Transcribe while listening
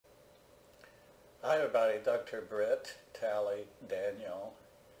Hi everybody, Dr. Britt Talley Daniel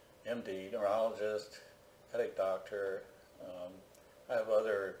MD, neurologist, headache doctor. I have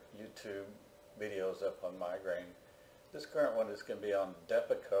other YouTube videos up on migraine. This current one is going to be on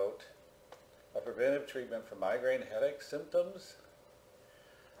Depakote, a preventive treatment for migraine headache symptoms.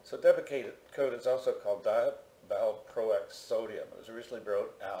 So Depakote is also called divalproex sodium. It was originally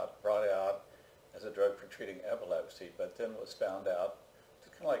brought out as a drug for treating epilepsy, but then was found out,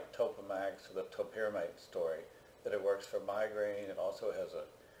 it's kind of like Topamax or the topiramate story, that it works for migraine. It also has a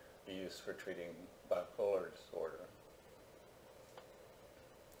use for treating bipolar disorder.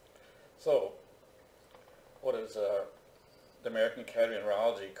 So, what is the American Academy of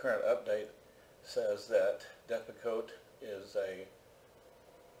Neurology current update says that Depakote is and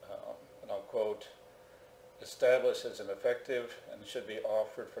I'll quote, established as an effective and should be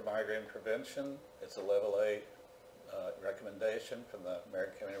offered for migraine prevention. It's a level A recommendation from the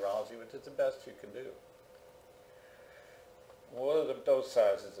American Academy of Neurology, which is the best you can do. What are the dose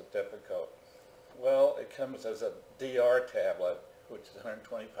sizes of Depakote? Well, it comes as a DR tablet, which is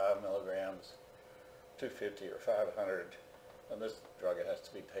 125 milligrams, 250 or 500, and this drug has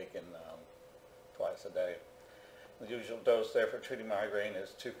to be taken twice a day. The usual dose there for treating migraine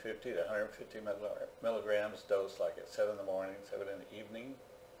is 250 to 150 milligrams, dosed like at 7 in the morning, 7 in the evening.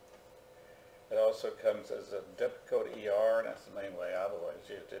 It also comes as a Depakote ER, and that's the main way I've always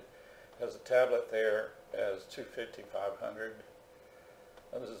used it. It has a tablet there as 250, 500.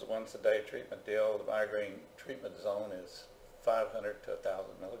 And this is a once a day treatment deal. The migraine treatment zone is 500 to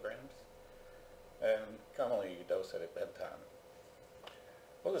 1,000 milligrams. And commonly you dose it at bedtime.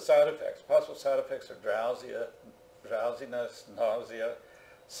 What are the side effects? Possible side effects are drowsiness, nausea,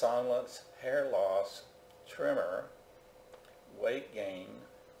 somnolence, hair loss, tremor, weight gain,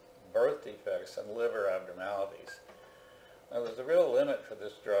 birth defects, and liver abnormalities. Now there's a real limit for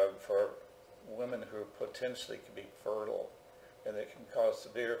this drug for women who potentially could be fertile, and it can cause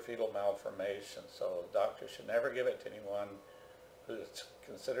severe fetal malformation, so a doctor should never give it to anyone who is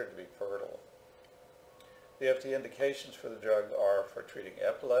considered to be fertile. The FDA indications for the drug are for treating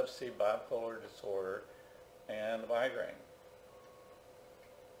epilepsy, bipolar disorder, and migraine.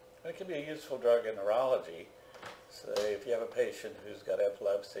 It can be a useful drug in neurology. So if you have a patient who's got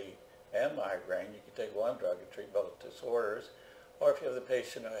epilepsy and migraine, you can take one drug and treat both disorders. Or if you have the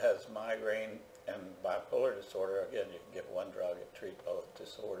patient who has migraine and bipolar disorder, again, you can give one drug and treat both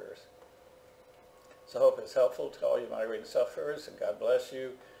disorders. So I hope it's helpful to all you migraine sufferers, and God bless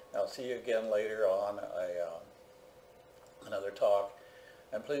you. I'll see you again later on another talk.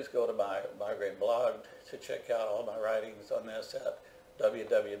 And please go to my migraine blog to check out all my writings on this at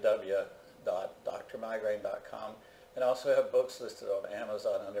www.drmigraine.com. And I also have books listed on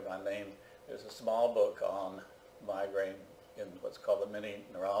Amazon under my name. There's a small book on migraine in what's called the Mini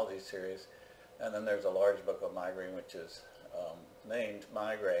Neurology Series. And then there's a large book on migraine, which is named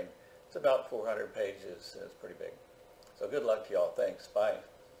Migraine. It's about 400 pages. It's pretty big. So good luck to y'all. Thanks. Bye.